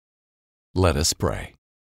Let us pray.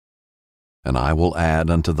 And I will add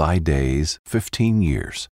unto thy days 15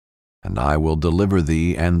 years, and I will deliver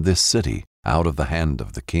thee and this city out of the hand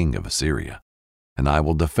of the king of Assyria. And I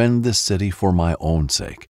will defend this city for my own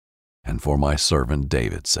sake, and for my servant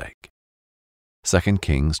David's sake. 2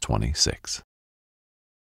 Kings 26.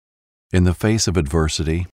 In the face of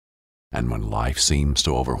adversity, and when life seems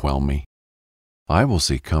to overwhelm me, I will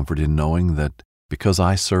seek comfort in knowing that because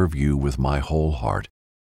I serve you with my whole heart,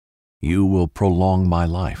 you will prolong my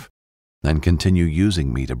life and continue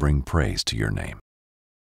using me to bring praise to your name.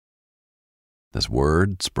 As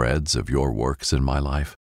word spreads of your works in my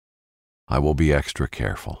life, I will be extra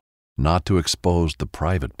careful not to expose the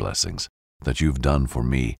private blessings that you've done for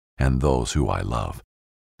me and those who I love,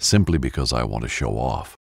 simply because I want to show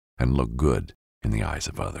off and look good in the eyes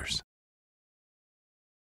of others.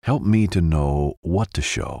 Help me to know what to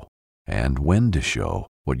show and when to show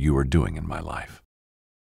what you are doing in my life.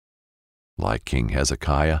 Like King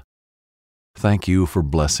Hezekiah, thank you for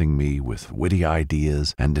blessing me with witty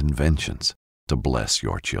ideas and inventions to bless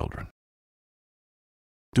your children.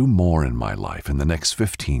 Do more in my life in the next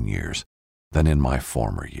 15 years than in my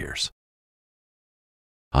former years.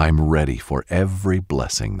 I'm ready for every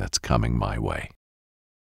blessing that's coming my way.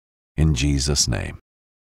 In Jesus' name,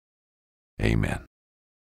 amen.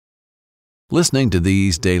 Listening to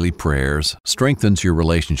these daily prayers strengthens your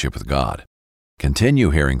relationship with God. Continue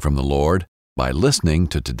hearing from the Lord by listening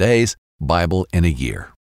to today's Bible in a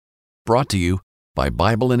Year. Brought to you by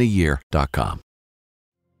BibleInAYear.com.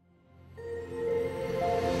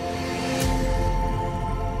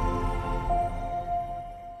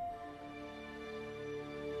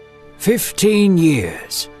 "15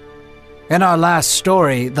 years. In our last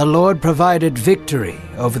story, the Lord provided victory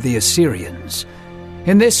over the Assyrians.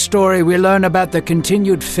 In this story, we learn about the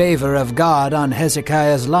continued favor of God on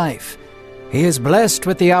Hezekiah's life. He is blessed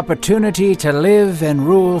with the opportunity to live and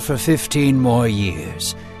rule for 15 more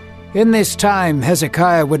years. In this time,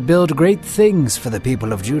 Hezekiah would build great things for the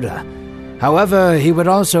people of Judah. However, he would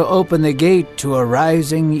also open the gate to a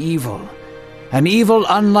rising evil, an evil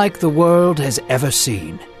unlike the world has ever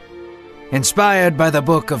seen. Inspired by the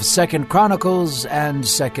book of 2 Chronicles and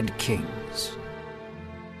 2 Kings.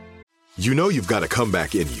 You know you've got a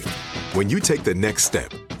comeback in you. When you take the next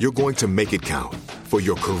step, you're going to make it count. For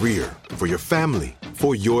your career, for your family,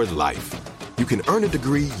 for your life. You can earn a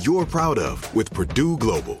degree you're proud of with Purdue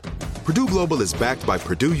Global. Purdue Global is backed by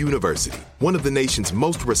Purdue University, one of the nation's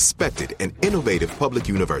most respected and innovative public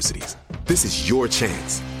universities. This is your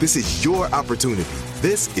chance. This is your opportunity.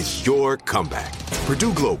 This is your comeback.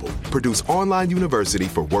 Purdue Global, Purdue's online university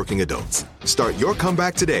for working adults. Start your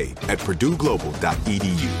comeback today at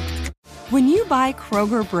purdueglobal.edu. When you buy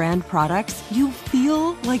Kroger brand products, you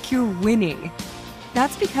feel like you're winning.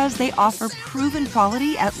 That's because they offer proven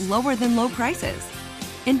quality at lower than low prices.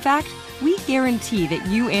 In fact, we guarantee that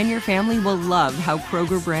you and your family will love how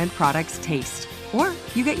Kroger brand products taste, or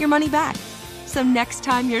you get your money back. So next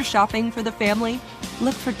time you're shopping for the family,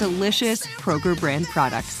 look for delicious Kroger brand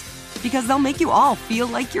products, because they'll make you all feel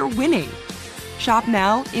like you're winning. Shop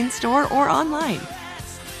now, in-store, or online.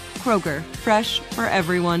 Kroger, fresh for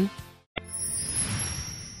everyone.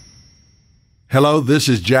 Hello, this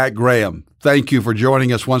is Jack Graham. Thank you for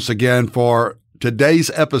joining us once again for today's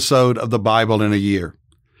episode of the Bible in a Year.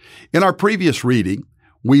 In our previous reading,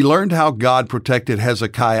 we learned how God protected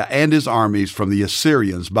Hezekiah and his armies from the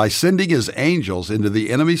Assyrians by sending his angels into the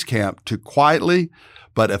enemy's camp to quietly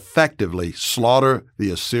but effectively slaughter the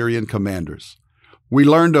Assyrian commanders. We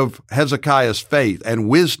learned of Hezekiah's faith and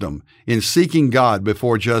wisdom in seeking God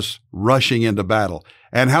before just rushing into battle,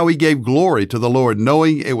 and how he gave glory to the Lord,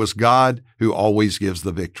 knowing it was God who always gives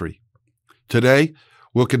the victory. Today,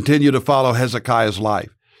 we'll continue to follow Hezekiah's life,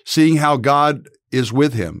 seeing how God is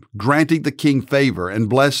with him, granting the king favor and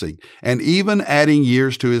blessing, and even adding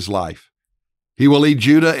years to his life. He will lead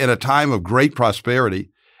Judah in a time of great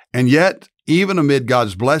prosperity, and yet, even amid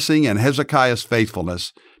God's blessing and Hezekiah's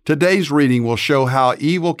faithfulness, today's reading will show how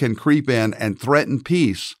evil can creep in and threaten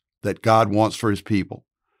peace that God wants for his people.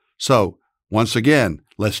 So, once again,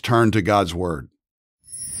 let's turn to God's Word.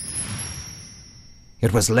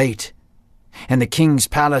 It was late, and the king's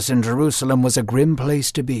palace in Jerusalem was a grim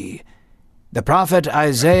place to be. The prophet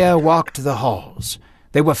Isaiah walked the halls.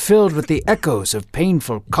 They were filled with the echoes of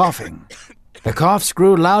painful coughing. The coughs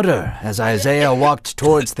grew louder as Isaiah walked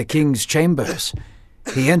towards the king's chambers.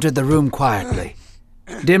 He entered the room quietly.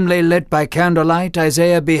 Dimly lit by candlelight,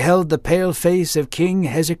 Isaiah beheld the pale face of King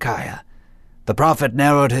Hezekiah. The prophet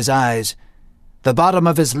narrowed his eyes. The bottom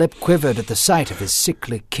of his lip quivered at the sight of his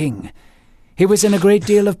sickly king. He was in a great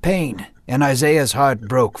deal of pain, and Isaiah's heart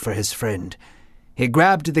broke for his friend. He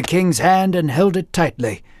grabbed the king's hand and held it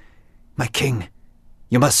tightly. "My king,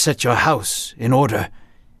 you must set your house in order.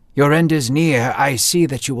 Your end is near. I see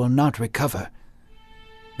that you will not recover."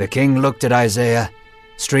 The king looked at Isaiah.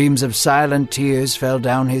 Streams of silent tears fell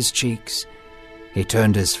down his cheeks. He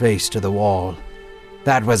turned his face to the wall.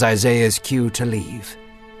 That was Isaiah's cue to leave.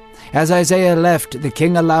 As Isaiah left, the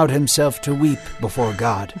king allowed himself to weep before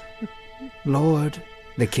God. "Lord,"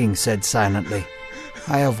 the king said silently,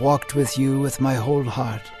 "I have walked with you with my whole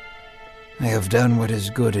heart. I have done what is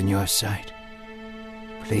good in your sight.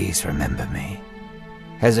 Please remember me."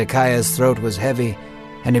 Hezekiah's throat was heavy,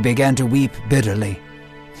 and he began to weep bitterly.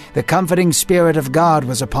 The comforting spirit of God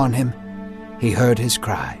was upon him. He heard his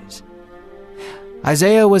cries.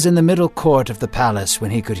 Isaiah was in the middle court of the palace when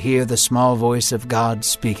he could hear the small voice of God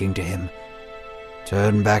speaking to him.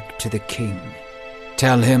 "Turn back to the king.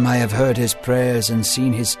 Tell him I have heard his prayers and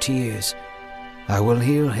seen his tears. I will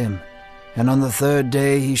heal him, and on the third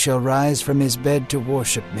day he shall rise from his bed to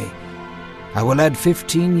worship me. I will add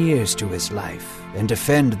 15 years to his life and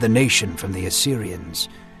defend the nation from the Assyrians."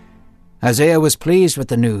 Isaiah was pleased with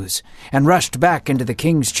the news and rushed back into the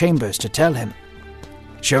king's chambers to tell him.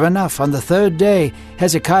 Sure enough, on the third day,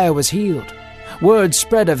 Hezekiah was healed. Word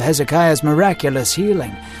spread of Hezekiah's miraculous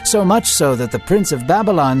healing, so much so that the prince of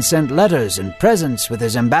Babylon sent letters and presents with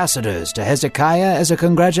his ambassadors to Hezekiah as a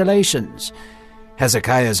congratulations.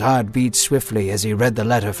 Hezekiah's heart beat swiftly as he read the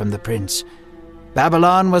letter from the prince.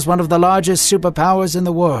 Babylon was one of the largest superpowers in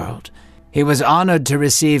the world. He was honored to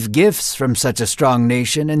receive gifts from such a strong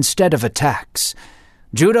nation instead of attacks.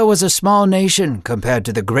 Judah was a small nation compared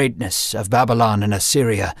to the greatness of Babylon and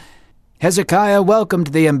Assyria. Hezekiah welcomed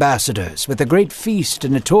the ambassadors with a great feast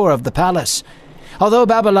and a tour of the palace. Although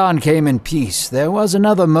Babylon came in peace, there was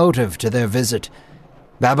another motive to their visit.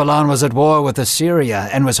 Babylon was at war with Assyria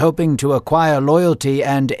and was hoping to acquire loyalty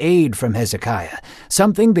and aid from Hezekiah,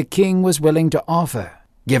 something the king was willing to offer,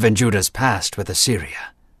 given Judah's past with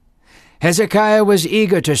Assyria. Hezekiah was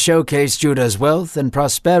eager to showcase Judah's wealth and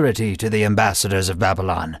prosperity to the ambassadors of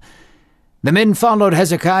Babylon. The men followed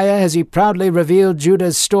Hezekiah as he proudly revealed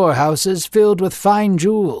Judah's storehouses filled with fine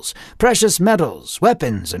jewels, precious metals,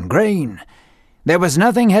 weapons, and grain. There was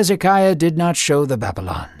nothing Hezekiah did not show the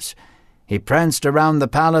Babylons. He pranced around the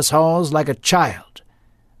palace halls like a child.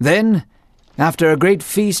 Then, after a great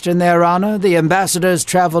feast in their honor, the ambassadors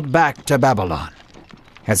traveled back to Babylon.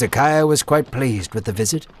 Hezekiah was quite pleased with the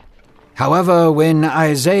visit. However, when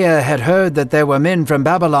Isaiah had heard that there were men from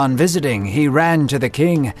Babylon visiting, he ran to the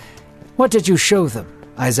king. "What did you show them?"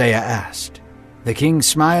 Isaiah asked. The king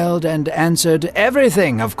smiled and answered,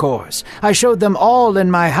 "Everything, of course. I showed them all in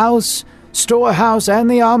my house, storehouse, and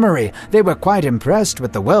the armory. They were quite impressed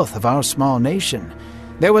with the wealth of our small nation.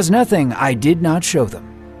 There was nothing I did not show them."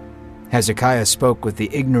 Hezekiah spoke with the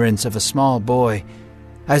ignorance of a small boy.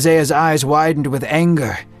 Isaiah's eyes widened with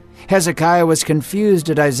anger. Hezekiah was confused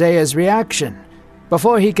at Isaiah's reaction.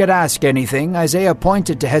 Before he could ask anything, Isaiah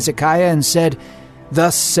pointed to Hezekiah and said,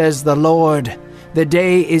 "Thus says the Lord, the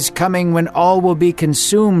day is coming when all will be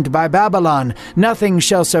consumed by Babylon. Nothing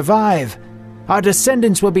shall survive. Our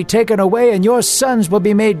descendants will be taken away, and your sons will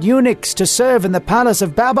be made eunuchs to serve in the palace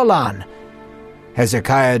of Babylon."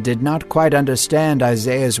 Hezekiah did not quite understand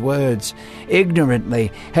Isaiah's words.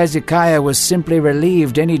 Ignorantly, Hezekiah was simply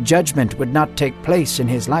relieved any judgment would not take place in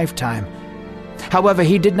his lifetime. However,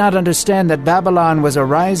 he did not understand that Babylon was a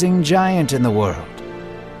rising giant in the world.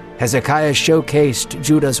 Hezekiah showcased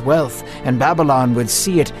Judah's wealth, and Babylon would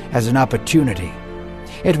see it as an opportunity.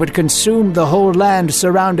 It would consume the whole land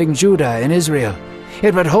surrounding Judah and Israel.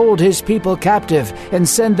 It would hold his people captive and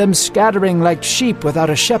send them scattering like sheep without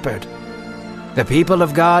a shepherd. The people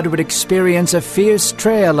of God would experience a fierce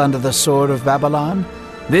trail under the sword of Babylon.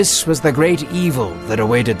 This was the great evil that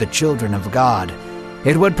awaited the children of God.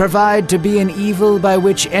 It would provide to be an evil by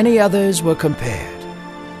which any others were compared.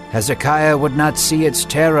 Hezekiah would not see its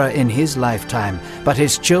terror in his lifetime, but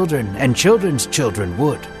his children and children's children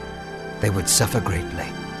would. They would suffer greatly.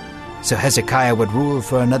 So Hezekiah would rule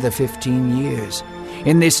for another 15 years.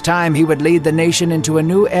 In this time he would lead the nation into a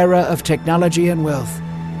new era of technology and wealth.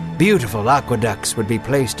 Beautiful aqueducts would be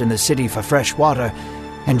placed in the city for fresh water,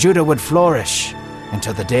 and Judah would flourish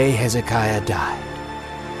until the day Hezekiah died.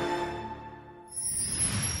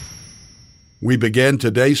 We begin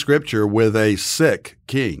today's scripture with a sick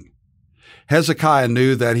king. Hezekiah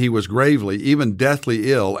knew that he was gravely, even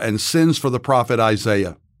deathly ill, and sends for the prophet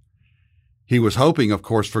Isaiah. He was hoping, of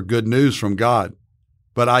course, for good news from God,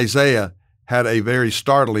 but Isaiah had a very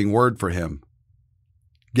startling word for him.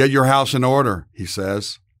 "Get your house in order," he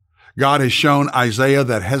says. God has shown Isaiah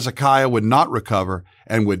that Hezekiah would not recover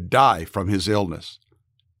and would die from his illness.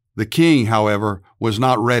 The king, however, was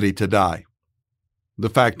not ready to die. The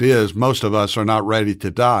fact is, most of us are not ready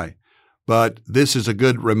to die, but this is a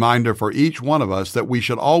good reminder for each one of us that we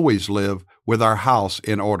should always live with our house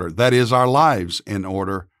in order, that is, our lives in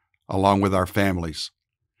order, along with our families.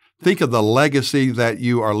 Think of the legacy that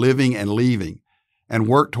you are living and leaving, and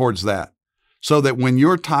work towards that, so that when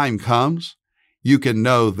your time comes, you can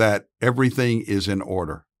know that everything is in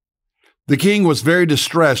order. The king was very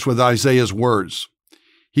distressed with Isaiah's words.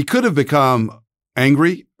 He could have become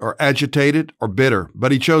angry or agitated or bitter,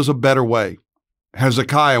 but he chose a better way.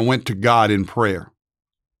 Hezekiah went to God in prayer.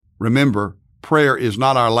 Remember, prayer is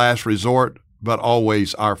not our last resort, but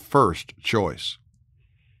always our first choice.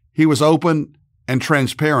 He was open and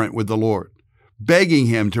transparent with the Lord, begging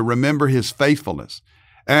him to remember his faithfulness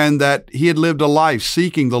and that he had lived a life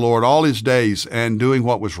seeking the Lord all his days and doing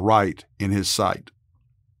what was right in his sight.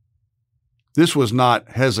 This was not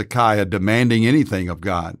Hezekiah demanding anything of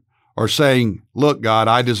God or saying, "Look, God,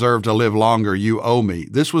 I deserve to live longer. You owe me."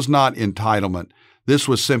 This was not entitlement. This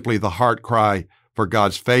was simply the heart cry for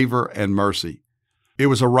God's favor and mercy. It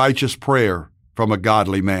was a righteous prayer from a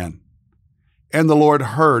godly man. And the Lord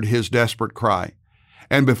heard his desperate cry.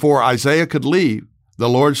 And before Isaiah could leave, the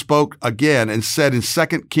Lord spoke again and said in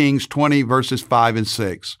 2 Kings 20, verses 5 and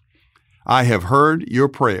 6, "I have heard your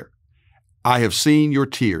prayer. I have seen your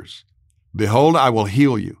tears. Behold, I will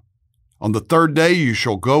heal you. On the third day you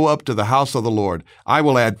shall go up to the house of the Lord. I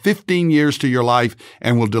will add 15 years to your life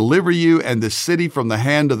and will deliver you and this city from the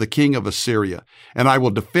hand of the king of Assyria. And I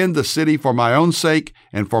will defend the city for my own sake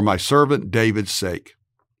and for my servant David's sake."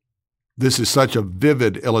 This is such a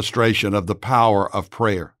vivid illustration of the power of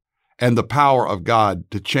prayer and the power of God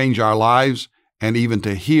to change our lives and even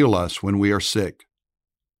to heal us when we are sick.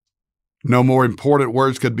 No more important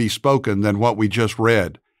words could be spoken than what we just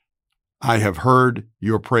read. I have heard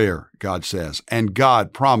your prayer, God says, and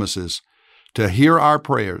God promises to hear our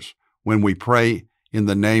prayers when we pray in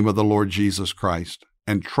the name of the Lord Jesus Christ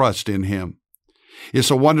and trust in Him.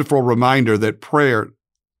 It's a wonderful reminder that prayer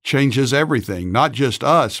changes everything, not just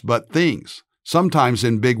us, but things, sometimes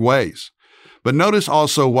in big ways. But notice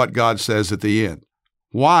also what God says at the end.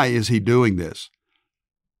 Why is He doing this?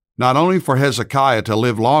 Not only for Hezekiah to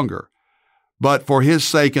live longer, but for his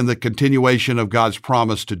sake and the continuation of God's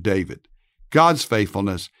promise to David. God's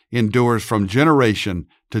faithfulness endures from generation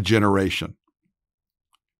to generation.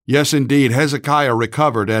 Yes, indeed, Hezekiah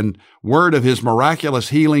recovered, and word of his miraculous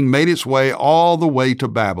healing made its way all the way to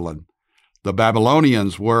Babylon. The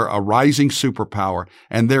Babylonians were a rising superpower,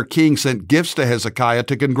 and their king sent gifts to Hezekiah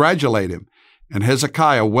to congratulate him, and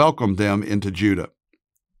Hezekiah welcomed them into Judah.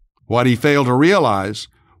 What he failed to realize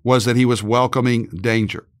was that he was welcoming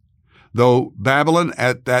danger. Though Babylon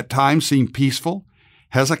at that time seemed peaceful,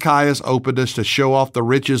 Hezekiah's openness to show off the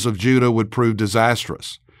riches of Judah would prove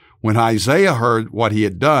disastrous. When Isaiah heard what he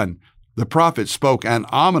had done, the prophet spoke an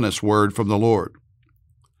ominous word from the Lord.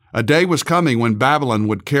 A day was coming when Babylon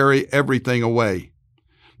would carry everything away.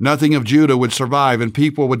 Nothing of Judah would survive, and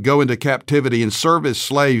people would go into captivity and serve as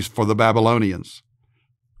slaves for the Babylonians.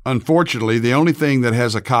 Unfortunately, the only thing that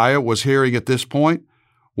Hezekiah was hearing at this point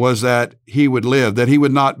was that he would live, that he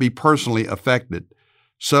would not be personally affected.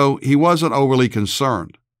 So he wasn't overly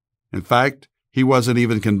concerned. In fact, he wasn't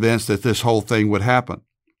even convinced that this whole thing would happen.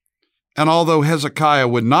 And although Hezekiah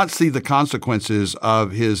would not see the consequences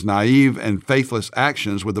of his naive and faithless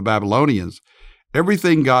actions with the Babylonians,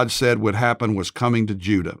 everything God said would happen was coming to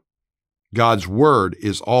Judah. God's word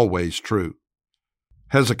is always true.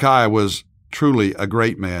 Hezekiah was truly a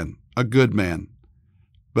great man, a good man.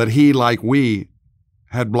 But he, like we,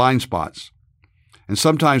 had blind spots. And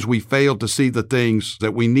sometimes we fail to see the things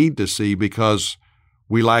that we need to see because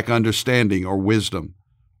we lack understanding or wisdom,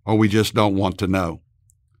 or we just don't want to know.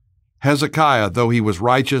 Hezekiah, though he was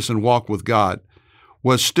righteous and walked with God,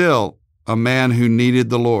 was still a man who needed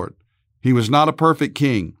the Lord. He was not a perfect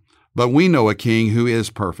king, but we know a king who is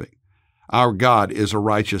perfect. Our God is a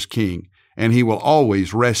righteous king, and He will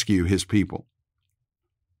always rescue His people.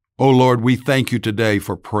 Oh Lord, we thank You today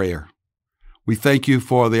for prayer. We thank You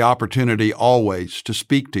for the opportunity always to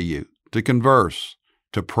speak to You, to converse,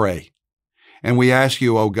 to pray. And we ask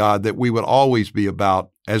You, oh God, that we would always be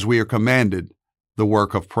about, as we are commanded, the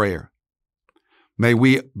work of prayer. May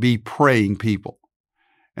we be praying people.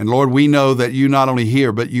 And Lord, we know that You not only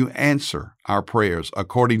hear, but You answer our prayers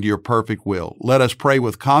according to Your perfect will. Let us pray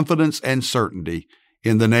with confidence and certainty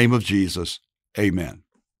in the name of Jesus. Amen.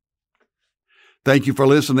 Thank you for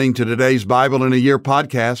listening to today's Bible in a Year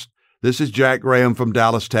podcast. This is Jack Graham from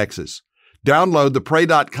Dallas, Texas. Download the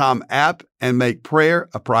Pray.com app and make prayer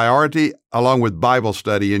a priority along with Bible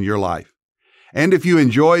study in your life. And if you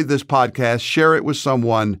enjoy this podcast, share it with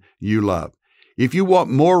someone you love. If you want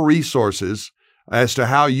more resources as to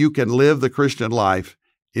how you can live the Christian life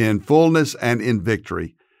in fullness and in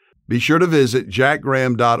victory, be sure to visit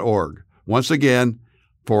jackgraham.org. Once again,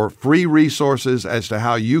 for free resources as to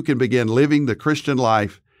how you can begin living the Christian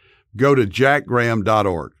life, go to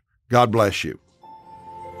jackgraham.org. God bless you.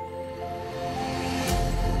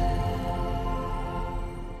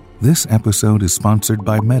 This episode is sponsored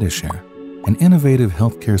by Medishare, an innovative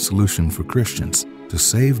healthcare solution for Christians to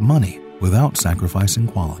save money without sacrificing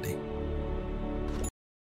quality.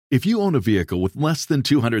 If you own a vehicle with less than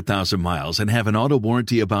 200,000 miles and have an auto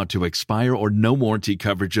warranty about to expire or no warranty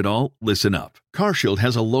coverage at all, listen up. CarShield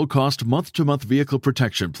has a low-cost month-to-month vehicle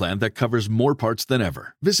protection plan that covers more parts than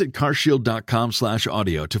ever. Visit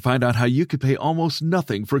carshield.com/audio to find out how you could pay almost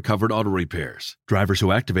nothing for covered auto repairs. Drivers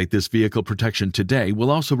who activate this vehicle protection today will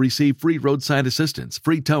also receive free roadside assistance,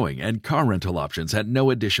 free towing, and car rental options at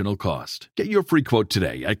no additional cost. Get your free quote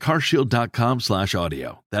today at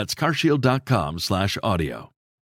carshield.com/audio. That's carshield.com/audio.